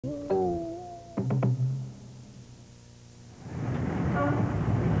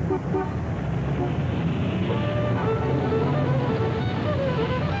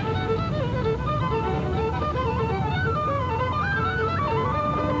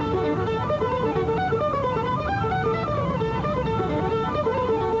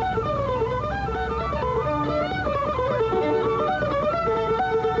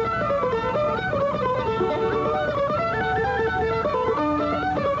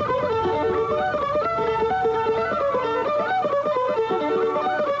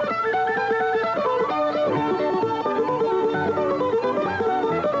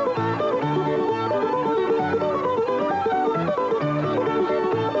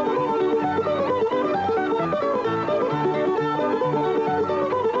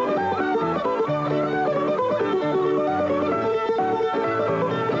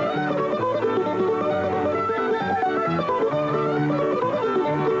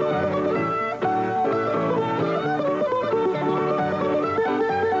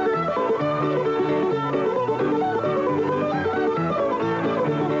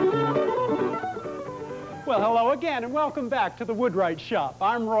and welcome back to the Woodwright shop.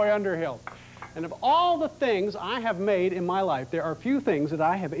 I'm Roy Underhill. And of all the things I have made in my life, there are few things that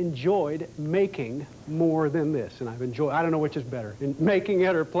I have enjoyed making more than this. And I've enjoyed, I don't know which is better, in making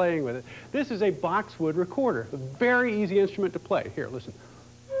it or playing with it. This is a boxwood recorder, a very easy instrument to play. Here, listen.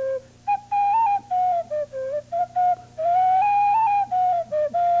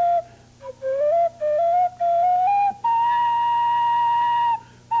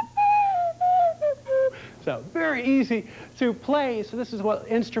 So very easy to play. So this is what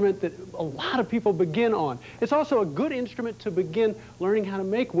instrument that a lot of people begin on. It's also a good instrument to begin learning how to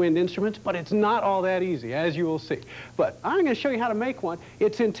make wind instruments, but it's not all that easy, as you will see. But I'm going to show you how to make one.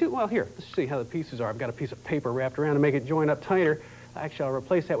 It's in two, well here, let's see how the pieces are. I've got a piece of paper wrapped around to make it join up tighter. Actually, I'll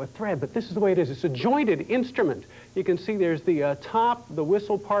replace that with thread, but this is the way it is. It's a jointed instrument. You can see there's the top, the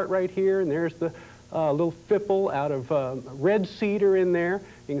whistle part right here, and there's the little fipple out of red cedar in there.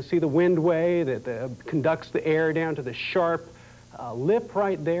 You can see the windway that conducts the air down to the sharp lip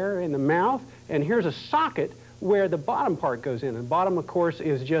right there in the mouth. And here's a socket where the bottom part goes in. And the bottom, of course,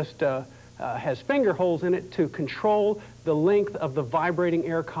 is just has finger holes in it to control the length of the vibrating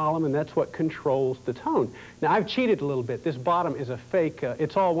air column, and that's what controls the tone. Now, I've cheated a little bit. This bottom is a fake.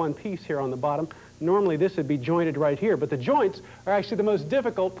 It's all one piece here on the bottom. Normally, this would be jointed right here, but the joints are actually the most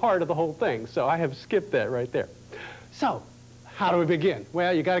difficult part of the whole thing, so I have skipped that right there. So, how do we begin?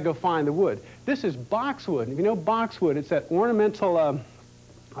 Well, you got to go find the wood. This is boxwood. If you know boxwood, it's that ornamental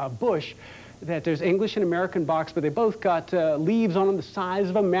bush that there's English and American box, but they both got leaves on them the size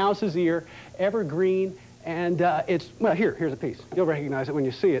of a mouse's ear, evergreen, and it's, well, here's a piece. You'll recognize it when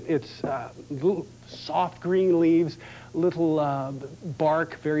you see it. It's little soft green leaves, little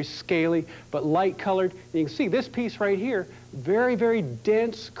bark, very scaly, but light colored. You can see this piece right here, very, very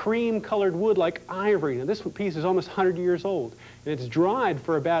dense cream colored wood like ivory. Now this piece is almost 100 years old, and it's dried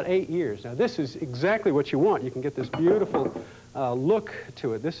for about 8 years. Now this is exactly what you want. You can get this beautiful look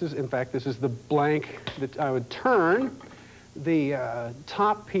to it. This is, in fact, this is the blank that I would turn the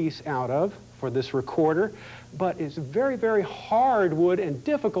top piece out of for this recorder, but it's very, very hard wood and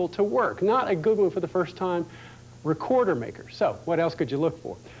difficult to work. Not a good one for the first time recorder maker. So what else could you look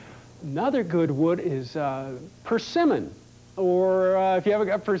for? Another good wood is persimmon, or if you haven't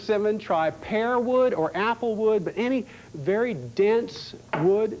got persimmon, try pear wood or apple wood, but any very dense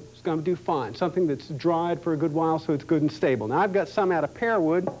wood is going to do fine. Something that's dried for a good while so it's good and stable. Now I've got some out of pear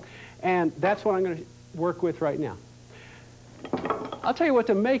wood, and that's what I'm going to work with right now. I'll tell you what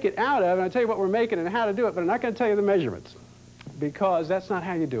to make it out of, and I'll tell you what we're making and how to do it, but I'm not going to tell you the measurements, because that's not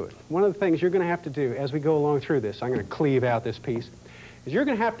how you do it. One of the things you're going to have to do as we go along through this, I'm going to cleave out this piece, is you're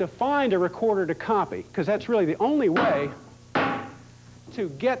going to have to find a recorder to copy, because that's really the only way to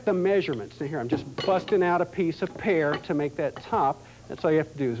get the measurements. Now here, I'm just busting out a piece of pear to make that top. That's all you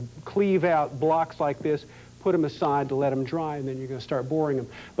have to do is cleave out blocks like this, put them aside to let them dry, and then you're going to start boring them.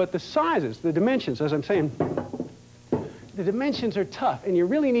 But the sizes, the dimensions, as I'm saying, the dimensions are tough, and you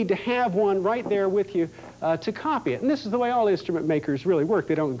really need to have one right there with you to copy it. And this is the way all instrument makers really work.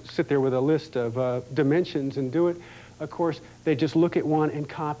 They don't sit there with a list of dimensions and do it. Of course, they just look at one and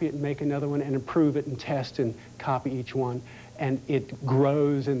copy it and make another one and improve it and test and copy each one, and it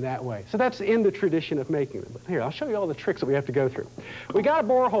grows in that way. So that's in the tradition of making them. But here, I'll show you all the tricks that we have to go through. We got to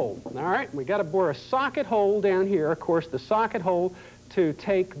bore a hole, all right? We got to bore a socket hole down here. Of course, the socket hole to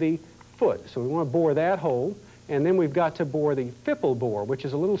take the foot. So we want to bore that hole. And then we've got to bore the fipple bore, which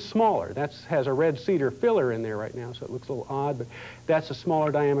is a little smaller. That has a red cedar filler in there right now, so it looks a little odd, but that's a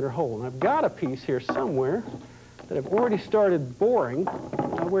smaller diameter hole. And I've got a piece here somewhere that I've already started boring.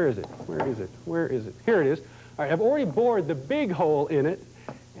 Now, where is it? Where is it? Where is it? Here it is. All right, I've already bored the big hole in it.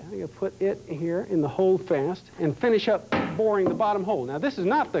 And I'm going to put it here in the hold fast and finish up boring the bottom hole. Now, this is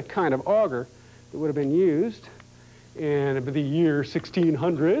not the kind of auger that would have been used in the year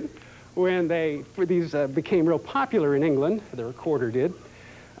 1600. When these became real popular in England, the recorder did.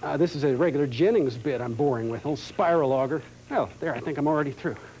 This is a regular Jennings bit I'm boring with, a little spiral auger. Well, there, I think I'm already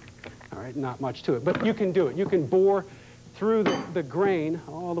through. All right, not much to it, but you can do it. You can bore through the grain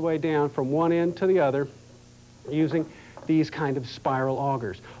all the way down from one end to the other using these kind of spiral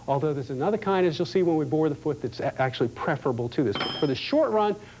augers. Although there's another kind, as you'll see when we bore the foot, that's actually preferable to this. For the short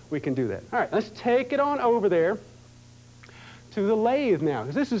run, we can do that. All right, let's take it on over there to the lathe now,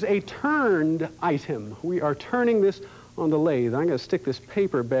 because this is a turned item. We are turning this on the lathe. I'm going to stick this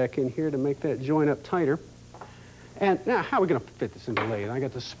paper back in here to make that joint up tighter. And now, how are we going to fit this in the lathe? I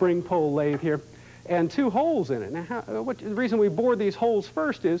got the spring pole lathe here and two holes in it. Now, the reason we bored these holes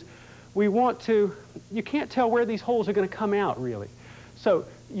first is we want to, you can't tell where these holes are going to come out, really. So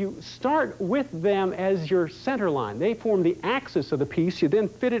you start with them as your center line. They form the axis of the piece. You then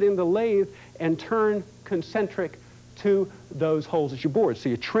fit it in the lathe and turn concentric to those holes that you bored. So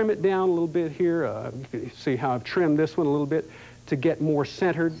you trim it down a little bit here. You can see how I've trimmed this one a little bit to get more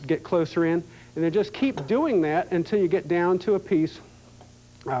centered, get closer in. And then just keep doing that until you get down to a piece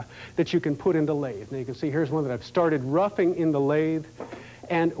that you can put in the lathe. Now you can see here's one that I've started roughing in the lathe.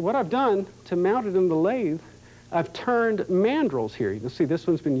 And what I've done to mount it in the lathe, I've turned mandrels here. You can see this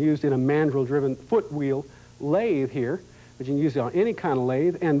one's been used in a mandrel-driven foot wheel lathe here, but you can use it on any kind of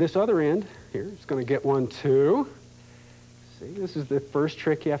lathe. And this other end here is going to get one too. See, this is the first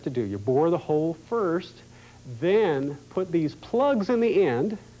trick you have to do. You bore the hole first, then put these plugs in the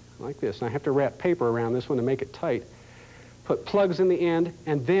end, like this. And I have to wrap paper around this one to make it tight. Put plugs in the end,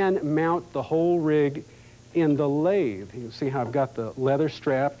 and then mount the whole rig in the lathe. You can see how I've got the leather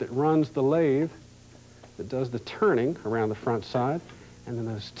strap that runs the lathe, that does the turning around the front side, and then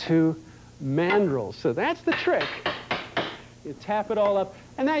those two mandrels. So that's the trick. You tap it all up,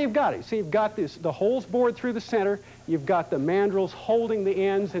 and now you've got it. See, you've got this, the holes bored through the center, you've got the mandrels holding the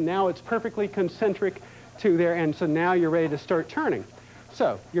ends, and now it's perfectly concentric to there, and so now you're ready to start turning.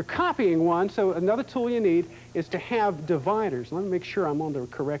 So you're copying one, so another tool you need is to have dividers. Let me make sure I'm on the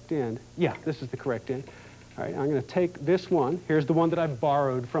correct end. Yeah, this is the correct end. All right, I'm going to take this one. Here's the one that I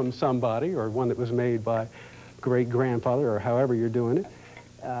borrowed from somebody, or one that was made by great-grandfather, or however you're doing it.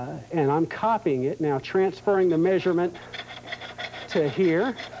 And I'm copying it, now transferring the measurement to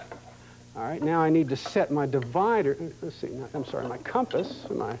here. All right, now I need to set my divider. Let's see, I'm sorry, my compass,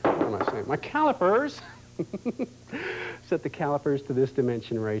 what am I saying? My calipers. Set the calipers to this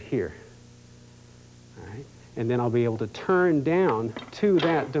dimension right here. All right, and then I'll be able to turn down to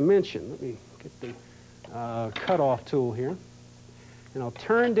that dimension. Let me get the cutoff tool here. And I'll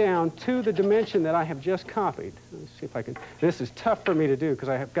turn down to the dimension that I have just copied. Let's see if I can. This is tough for me to do because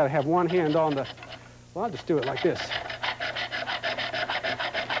I have got to have one hand on the, well, I'll just do it like this.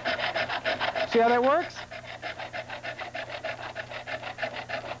 See how that works?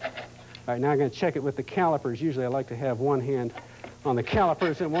 All right, now I'm going to check it with the calipers. Usually I like to have one hand on the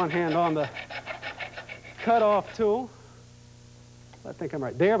calipers and one hand on the cutoff tool. I think I'm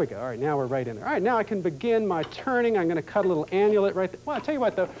right. There we go. All right, now we're right in there. All right, now I can begin my turning. I'm going to cut a little annulet right there. Well, I'll tell you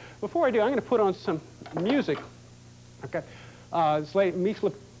what, though. Before I do, I'm going to put on some music. Okay. This lady,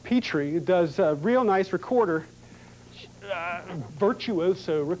 Misla Petrie, does a real nice recorder,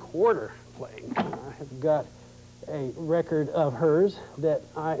 virtuoso recorder playing. I have got a record of hers that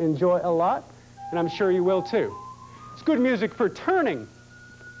I enjoy a lot, and I'm sure you will, too. It's good music for turning.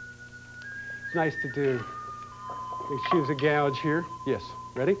 It's nice to do. Let's choose a gouge here. Yes,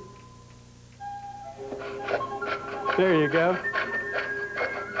 ready? There you go.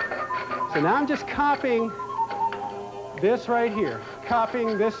 So now I'm just copying this right here,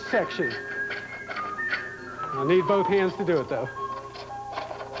 copying this section. I'll need both hands to do it, though.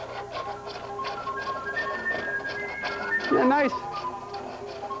 Yeah, nice.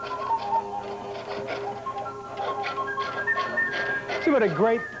 See what a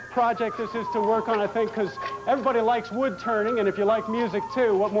great project this is to work on, I think, because everybody likes wood turning, and if you like music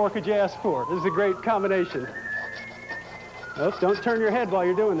too, what more could you ask for? This is a great combination. Oops, don't turn your head while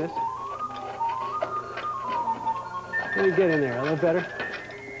you're doing this. Let me get in there a little better.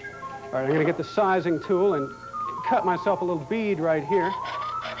 All right, I'm going to get the sizing tool and cut myself a little bead right here.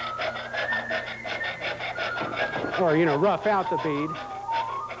 Or, you know, rough out the bead.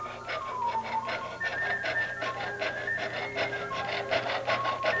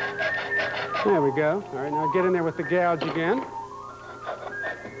 There we go. All right, now get in there with the gouge again.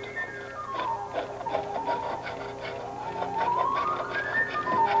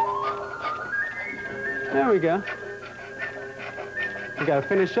 There we go. We got to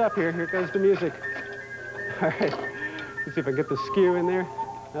finish up here. Here goes the music. All right. Let's see if I can get the skew in there.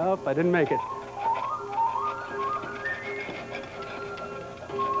 Nope, I didn't make it.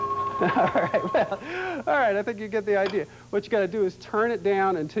 All right, well, all right, I think you get the idea. What you got to do is turn it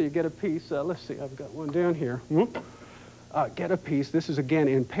down until you get a piece. Let's see, I've got one down here. Get a piece. This is, again,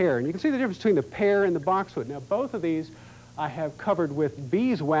 in pear. And you can see the difference between the pear and the boxwood. Now, both of these I have covered with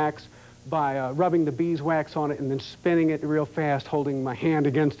beeswax by rubbing the beeswax on it and then spinning it real fast, holding my hand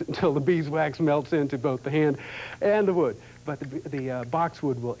against it until the beeswax melts into both the hand and the wood. But the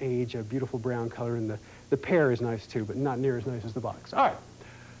boxwood will age a beautiful brown color, and the pear is nice, too, but not near as nice as the box. All right.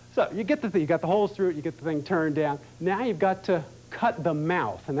 So you get you got the holes through it, you get the thing turned down. Now you've got to cut the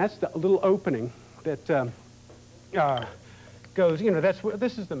mouth, and that's the little opening that goes, you know,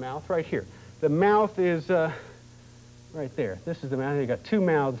 this is the mouth right here. The mouth is right there. This is the mouth. You've got two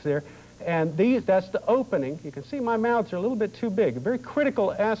mouths there. And that's the opening. You can see my mouths are a little bit too big. A very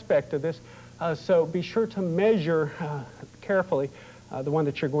critical aspect of this, so be sure to measure carefully the one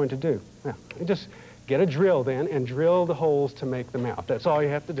that you're going to do. Now, just get a drill then and drill the holes to make the mouth. That's all you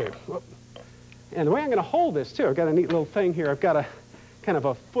have to do. Whoop. And the way I'm going to hold this, too, I've got a neat little thing here. I've got a kind of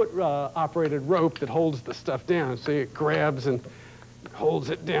a foot-operated rope that holds the stuff down. See, it grabs and holds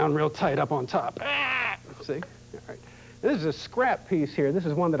it down real tight up on top. Ah! See? All right. This is a scrap piece here. This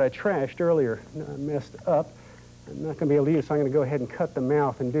is one that I trashed earlier. I messed up. I'm not going to be able to use it, so I'm going to go ahead and cut the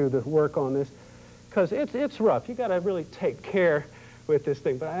mouth and do the work on this, because it's rough. You got to really take care with this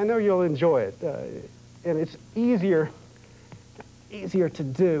thing, but I know you'll enjoy it. And it's easier to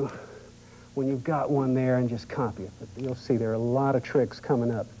do when you've got one there and just copy it. But you'll see there are a lot of tricks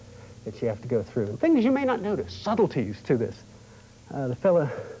coming up that you have to go through. And things you may not notice, subtleties to this. The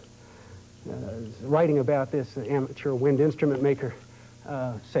fella is writing about this, an amateur wind instrument maker,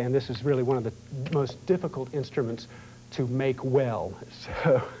 saying this is really one of the most difficult instruments to make well.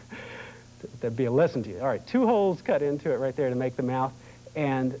 So that'd be a lesson to you. All right, 2 holes cut into it right there to make the mouth,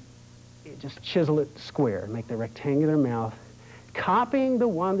 and you just chisel it square, make the rectangular mouth, copying the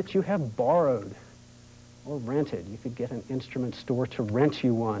one that you have borrowed or rented. You could get an instrument store to rent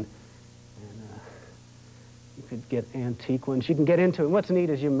you one, and you could get antique ones. You can get into it. What's neat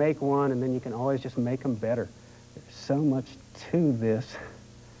is you make one, and then you can always just make them better. There's so much to this.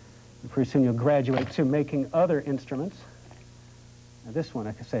 And pretty soon you'll graduate to making other instruments. Now this one,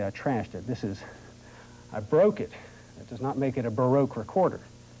 I could say I trashed it. I broke it. That does not make it a Baroque recorder.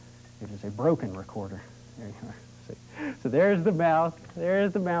 It is a broken recorder. There you are. See? So there's the mouth.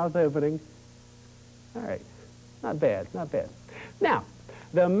 There's the mouth opening. All right. Not bad, not bad. Now,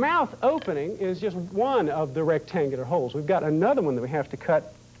 the mouth opening is just one of the rectangular holes. We've got another one that we have to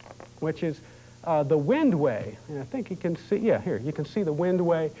cut, which is the windway. And I think you can see, yeah, here, you can see the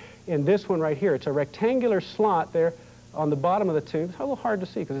windway in this one right here. It's a rectangular slot there on the bottom of the tube. It's a little hard to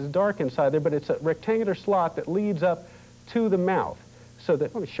see because it's dark inside there, but it's a rectangular slot that leads up to the mouth. So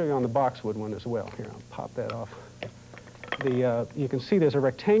that, let me show you on the boxwood one as well. Here, I'll pop that off. You can see there's a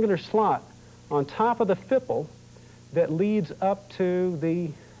rectangular slot on top of the fipple that leads up to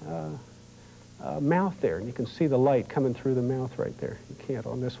the mouth there. And you can see the light coming through the mouth right there. You can't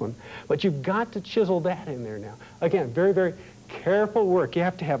on this one. But you've got to chisel that in there now. Again, very, very careful work. You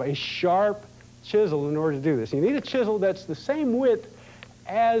have to have a sharp chisel in order to do this. You need a chisel that's the same width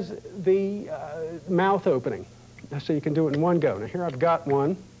as the mouth opening, so you can do it in one go. Now here I've got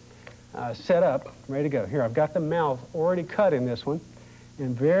one set up, ready to go. Here I've got the mouth already cut in this one,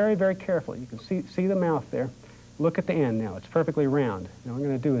 and very, very carefully, you can see the mouth there. Look at the end now, it's perfectly round. Now what I'm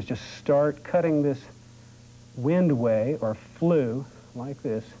going to do is just start cutting this windway or flue like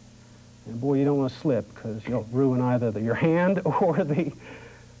this, and boy, you don't want to slip because you'll ruin either your hand or the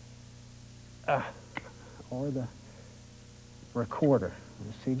recorder.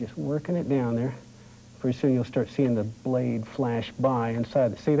 You see, just working it down there. Pretty soon you'll start seeing the blade flash by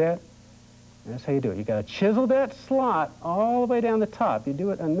inside. See that? That's how you do it. You got to chisel that slot all the way down the top. You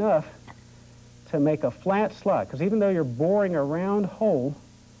do it enough to make a flat slot, because even though you're boring a round hole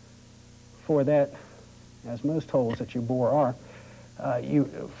for that, as most holes that you bore are,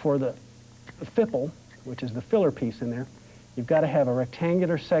 for the fipple, which is the filler piece in there, you've got to have a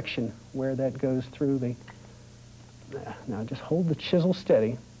rectangular section where that goes through the... Now just hold the chisel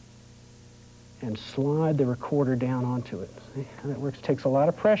steady and slide the recorder down onto it. See how that works? It takes a lot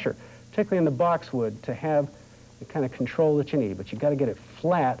of pressure, particularly in the boxwood, to have the kind of control that you need, but you've got to get it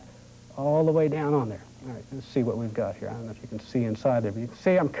flat all the way down on there. All right, let's see what we've got here. I don't know if you can see inside there, but you can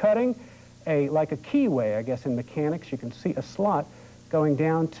see I'm cutting like a keyway, I guess, in mechanics. You can see a slot going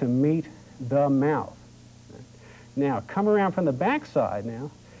down to meet the mouth. Now, come around from the back side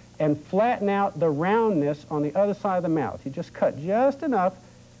now and flatten out the roundness on the other side of the mouth. You just cut just enough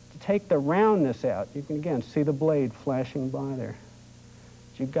to take the roundness out. You can, again, see the blade flashing by there.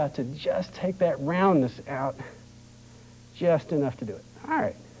 But you've got to just take that roundness out just enough to do it. All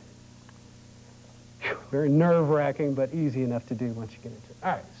right. Whew, very nerve-wracking, but easy enough to do once you get into it.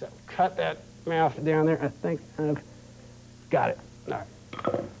 All right, so cut that mouth down there. I think I've got it. All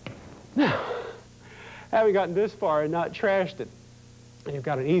right. Now, having gotten this far and not trashed it, you've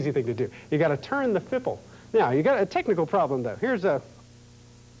got an easy thing to do. You've got to turn the fipple. Now, you've got a technical problem, though. Here's the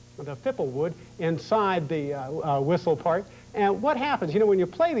fipple wood inside the whistle part. And what happens, you know, when you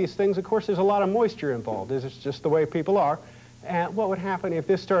play these things, of course, there's a lot of moisture involved. It's just the way people are. And what would happen if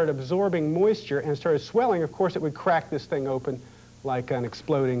this started absorbing moisture and started swelling? Of course, it would crack this thing open like an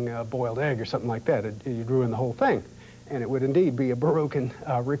exploding boiled egg or something like that. You'd ruin the whole thing. And it would indeed be a broken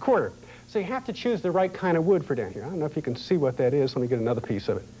recorder. So you have to choose the right kind of wood for down here. I don't know if you can see what that is. Let me get another piece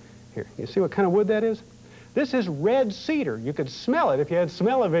of it. Here, you see what kind of wood that is? This is red cedar. You could smell it if you had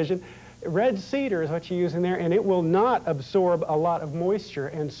smell-o-vision. Red cedar is what you use in there, and it will not absorb a lot of moisture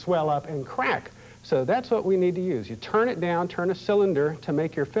and swell up and crack. So that's what we need to use. You turn it down, turn a cylinder to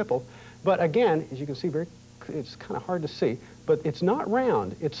make your fipple. But again, as you can see, it's kind of hard to see, but it's not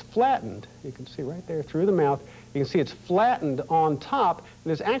round, it's flattened. You can see right there through the mouth. You can see it's flattened on top, and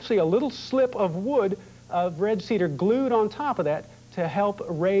there's actually a little slip of wood of red cedar glued on top of that to help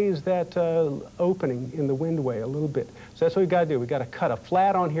raise that opening in the windway a little bit. So that's what we've got to do. We've got to cut a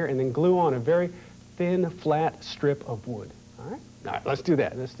flat on here and then glue on a very thin, flat strip of wood. All right? All right, let's do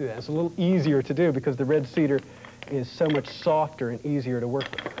that. Let's do that. It's a little easier to do because the red cedar is so much softer and easier to work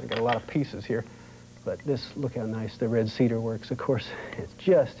with. I've got a lot of pieces here, but this, look how nice the red cedar works. Of course, it's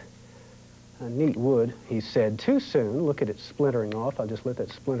just a neat wood. He said too soon. Look at it splintering off. I'll just let that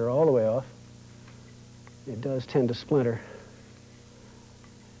splinter all the way off. It does tend to splinter.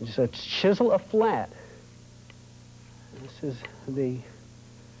 Just a chisel a flat. This is the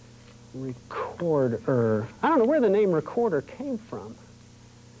recorder. I don't know where the name recorder came from.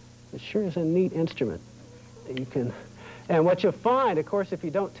 It sure is a neat instrument. You can, and what you'll find, of course, if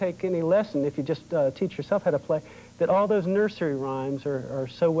you don't take any lesson, if you just teach yourself how to play, that all those nursery rhymes are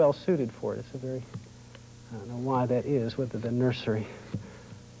so well suited for it. It's a very, I don't know why that is, whether the nursery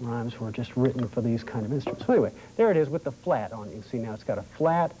rhymes were just written for these kind of instruments. So anyway, there it is with the flat on. You can see now it's got a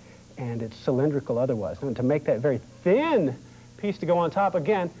flat and it's cylindrical otherwise. And to make that very thin piece to go on top,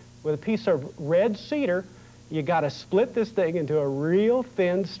 again, with a piece of red cedar, you got to split this thing into a real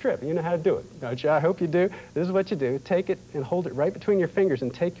thin strip. You know how to do it, don't you? I hope you do. This is what you do. Take it and hold it right between your fingers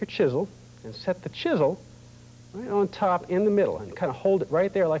and take your chisel and set the chisel right on top in the middle and kind of hold it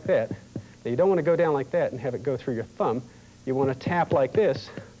right there like that. Now, you don't want to go down like that and have it go through your thumb. You want to tap like this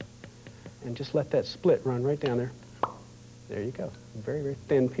and just let that split run right down there. There you go. Very, very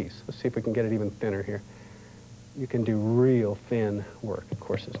thin piece. Let's see if we can get it even thinner here. You can do real thin work. Of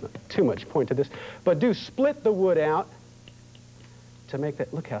course, there's not too much point to this, but do split the wood out to make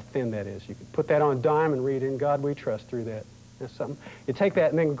that, look how thin that is. You can put that on a dime and read "In God We Trust" through that. That's something. You take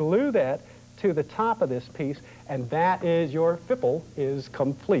that and then glue that to the top of this piece, and that is your fipple is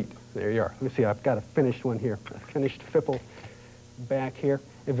complete. There you are. Let me see, I've got a finished one here. A finished fipple back here.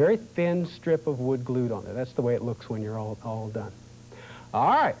 A very thin strip of wood glued on there. That's the way it looks when you're all done. All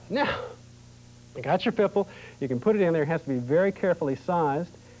right, now, you got your fipple. You can put it in there. It has to be very carefully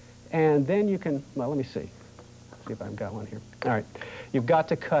sized. And then you can, well, let me see. See if I've got one here. All right. You've got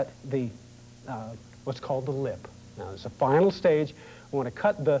to cut the, what's called the lip. Now, there's a final stage. We want to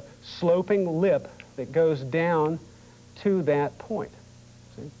cut the sloping lip that goes down to that point.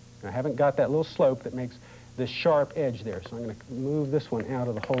 See? I haven't got that little slope that makes this sharp edge there. So I'm going to move this one out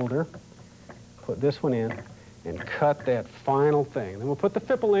of the holder, put this one in, and cut that final thing. Then we'll put the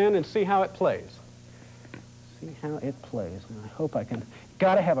fipple in and see how it plays. See how it plays. And I hope I can.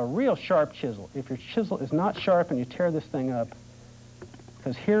 Got to have a real sharp chisel. If your chisel is not sharp and you tear this thing up,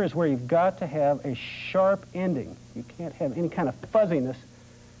 because here is where you've got to have a sharp ending. You can't have any kind of fuzziness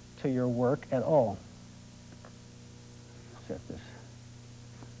to your work at all. Set this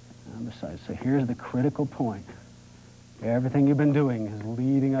on the side. So here's the critical point. Everything you've been doing is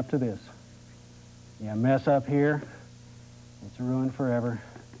leading up to this. You mess up here, it's ruined forever.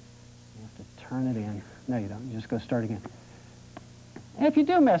 You have to turn it in. No, you don't. You just go start again. And if you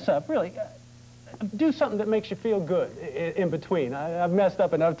do mess up, really, do something that makes you feel good in between. I've messed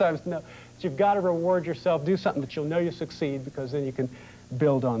up enough times to know that you've got to reward yourself. Do something that you'll know you succeed, because then you can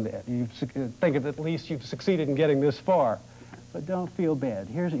build on that. You think of at least you've succeeded in getting this far. But don't feel bad.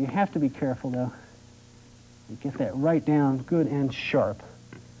 Here's you have to be careful, though. You get that right down good and sharp.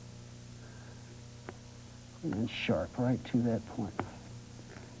 And sharp right to that point.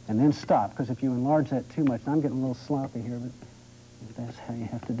 And then stop, because if you enlarge that too much, I'm getting a little sloppy here, but that's how you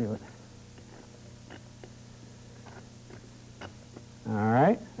have to do it. All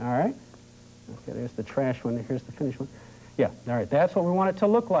right, all right. Okay, there's the trash one, here's the finished one. Yeah, all right, that's what we want it to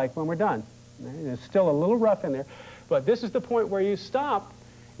look like when we're done. It's still a little rough in there, but this is the point where you stop,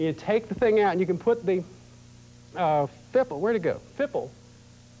 you take the thing out, and you can put the fipple, where'd it go? Fipple,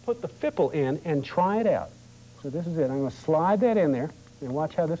 put the fipple in and try it out. So this is it. I'm going to slide that in there, and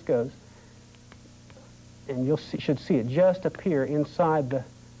watch how this goes. And you should see it just appear inside the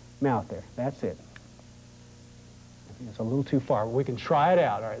mouth there. That's it. I think it's a little too far. We can try it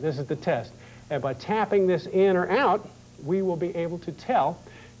out. All right, this is the test. And by tapping this in or out, we will be able to tell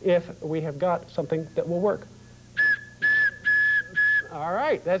if we have got something that will work. All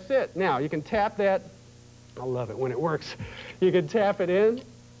right, that's it. Now, you can tap that. I love it when it works. You can tap it in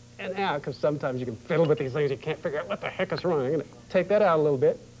and out, because sometimes you can fiddle with these things. You can't figure out what the heck is wrong. I'm going to take that out a little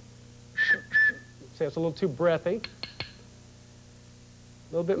bit. See, it's a little too breathy. A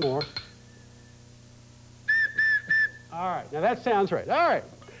little bit more. All right, now that sounds right. All right,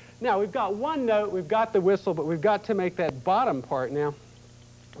 Now, we've got one note, we've got the whistle, but we've got to make that bottom part now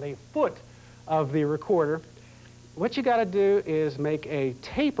the foot of the recorder. What you got to do is make a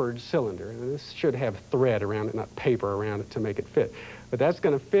tapered cylinder. And this should have thread around it, not paper around it to make it fit. But that's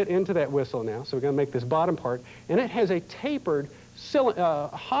going to fit into that whistle now. So we're going to make this bottom part. And it has a tapered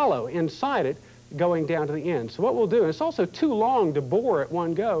hollow inside it going down to the end. So what we'll do, and it's also too long to bore at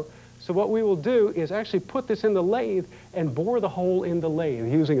one go, so what we will do is actually put this in the lathe and bore the hole in the lathe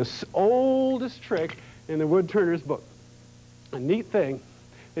using the oldest trick in the woodturner's book. A neat thing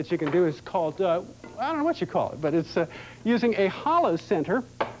that you can do is called, I don't know what you call it, but it's using a hollow center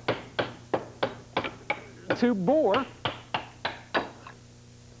to bore,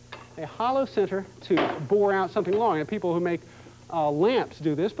 out something long. And people who make lamps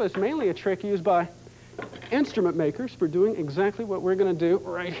do this, but it's mainly a trick used by instrument makers for doing exactly what we're going to do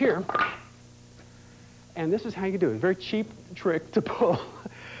right here. And this is how you do it. Very cheap trick to pull.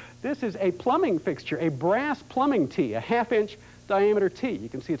 This is a plumbing fixture, a brass plumbing tee, a 1/2-inch diameter tee. You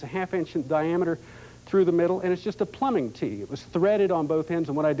can see it's a 1/2 inch in diameter through the middle, and it's just a plumbing tee. It was threaded on both ends,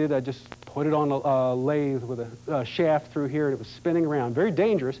 and what I did, I just put it on a lathe with a shaft through here, and it was spinning around. Very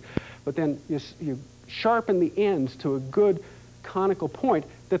dangerous, but then you sharpen the ends to a good conical point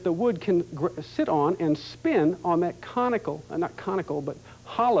that the wood can sit on and spin on that conical, not conical, but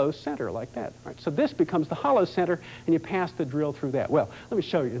hollow center like that. All right, so this becomes the hollow center, and you pass the drill through that. Well, let me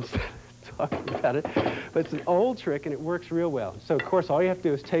show you instead of talking about it. But it's an old trick, and it works real well. So, of course, all you have to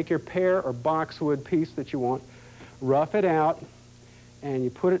do is take your pear or boxwood piece that you want, rough it out, and you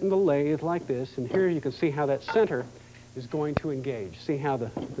put it in the lathe like this. And here you can see how that center is going to engage. See how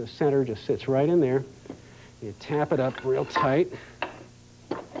the center just sits right in there. You tap it up real tight.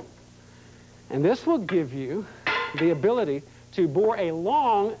 And this will give you the ability to bore a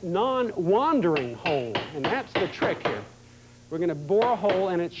long, non-wandering hole. And that's the trick here. We're going to bore a hole,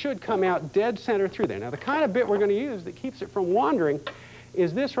 and it should come out dead center through there. Now, the kind of bit we're going to use that keeps it from wandering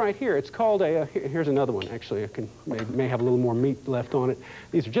is this right here. It's called a, here's another one, actually. I may have a little more meat left on it.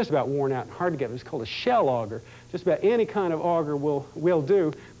 These are just about worn out and hard to get. It's called a shell auger. Just about any kind of auger will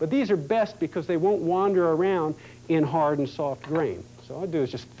do. But these are best because they won't wander around in hard and soft grain. So all I do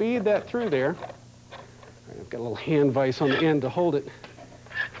is just feed that through there. I've got a little hand vise on the end to hold it.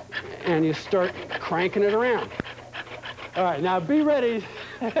 And you start cranking it around. All right, now be ready.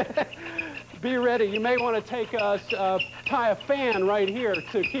 Be ready. You may want to tie a fan right here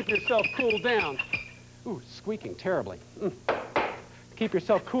to keep yourself cooled down. Ooh, squeaking terribly. Keep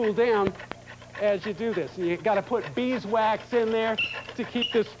yourself cooled down as you do this. And you've got to put beeswax in there to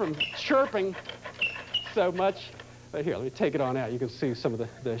keep this from chirping so much. But here, let me take it on out. You can see some of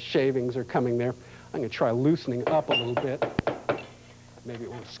the shavings are coming there. I'm going to try loosening up a little bit. Maybe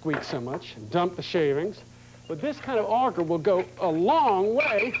it won't squeak so much. Dump the shavings. But this kind of auger will go a long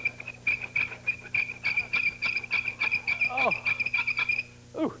way. Oh,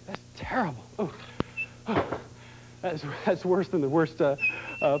 ooh, that's terrible. Oh, that's worse than the worst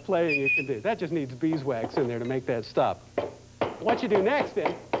playing you can do. That just needs beeswax in there to make that stop. What you do next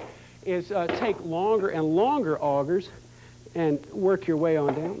then is take longer and longer augers and work your way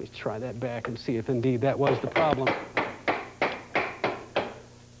on down. Let me try that back and see if indeed that was the problem.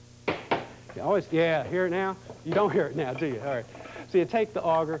 You always, yeah, hear it now? You don't hear it now, do you? All right. So you take the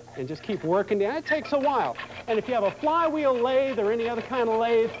auger and just keep working down. It takes a while. And if you have a flywheel lathe or any other kind of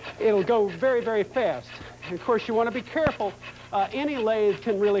lathe, it'll go very, very fast. And of course, you want to be careful. Any lathe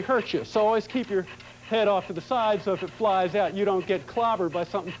can really hurt you. So always keep your head off to the side so if it flies out, you don't get clobbered by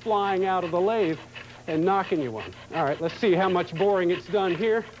something flying out of the lathe and knocking you one. All right, let's see how much boring it's done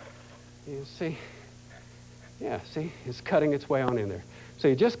here. You see, yeah, see, it's cutting its way on in there. So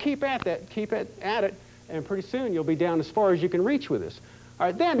you just keep at that, keep at it, and pretty soon you'll be down as far as you can reach with this. All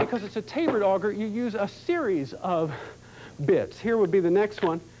right, then, because it's a tapered auger, you use a series of bits. Here would be the next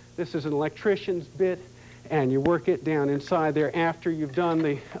one. This is an electrician's bit, and you work it down inside there after you've done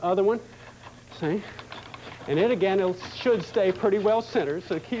the other one. See? And it, again, it should stay pretty well centered,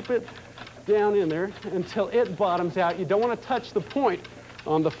 so keep it down in there until it bottoms out. You don't want to touch the point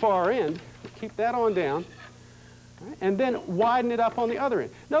on the far end. Keep that on down. And then widen it up on the other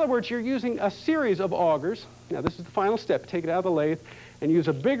end. In other words, you're using a series of augers. Now, this is the final step. Take it out of the lathe and use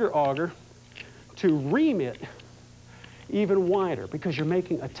a bigger auger to ream it even wider because you're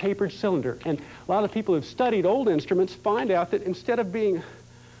making a tapered cylinder. And a lot of people who've studied old instruments find out that instead of being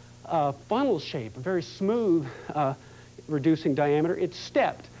a funnel shape, a very smooth reducing diameter, it's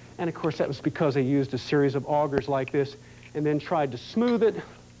stepped. And, of course, that was because they used a series of augers like this and then tried to smooth it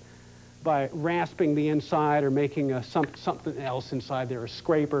by rasping the inside or making something else inside there, a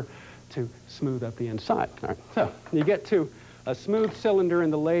scraper, to smooth up the inside. All right. So you get to a smooth cylinder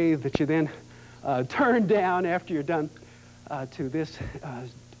in the lathe that you then turn down after you're done to this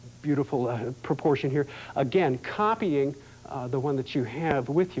beautiful proportion here. Again, copying the one that you have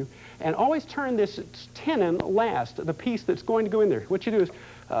with you. And always turn this tenon last, the piece that's going to go in there. What you do is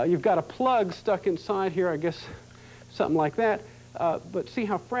you've got a plug stuck inside here, I guess something like that. But see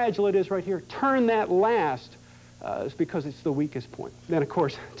how fragile it is right here? Turn that last. It's because it's the weakest point. Then, of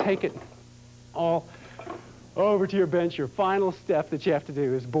course, take it all over to your bench. Your final step that you have to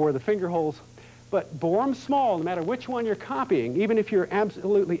do is bore the finger holes. But bore them small, no matter which one you're copying. Even if you're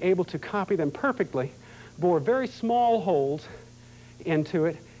absolutely able to copy them perfectly, bore very small holes into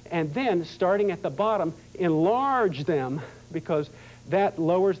it. And then, starting at the bottom, enlarge them, because that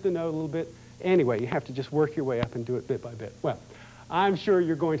lowers the note a little bit. Anyway, you have to just work your way up and do it bit by bit. Well, I'm sure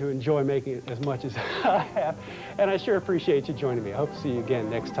you're going to enjoy making it as much as I have, and I sure appreciate you joining me. I hope to see you again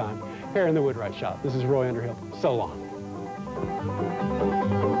next time here in the Woodwright shop. This is Roy Underhill. So long.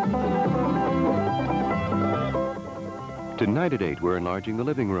 Tonight at 8, we're enlarging the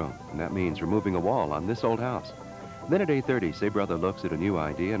living room, and that means removing a wall on this old house. Then at 8:30, Say Brother looks at a new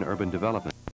idea in urban development.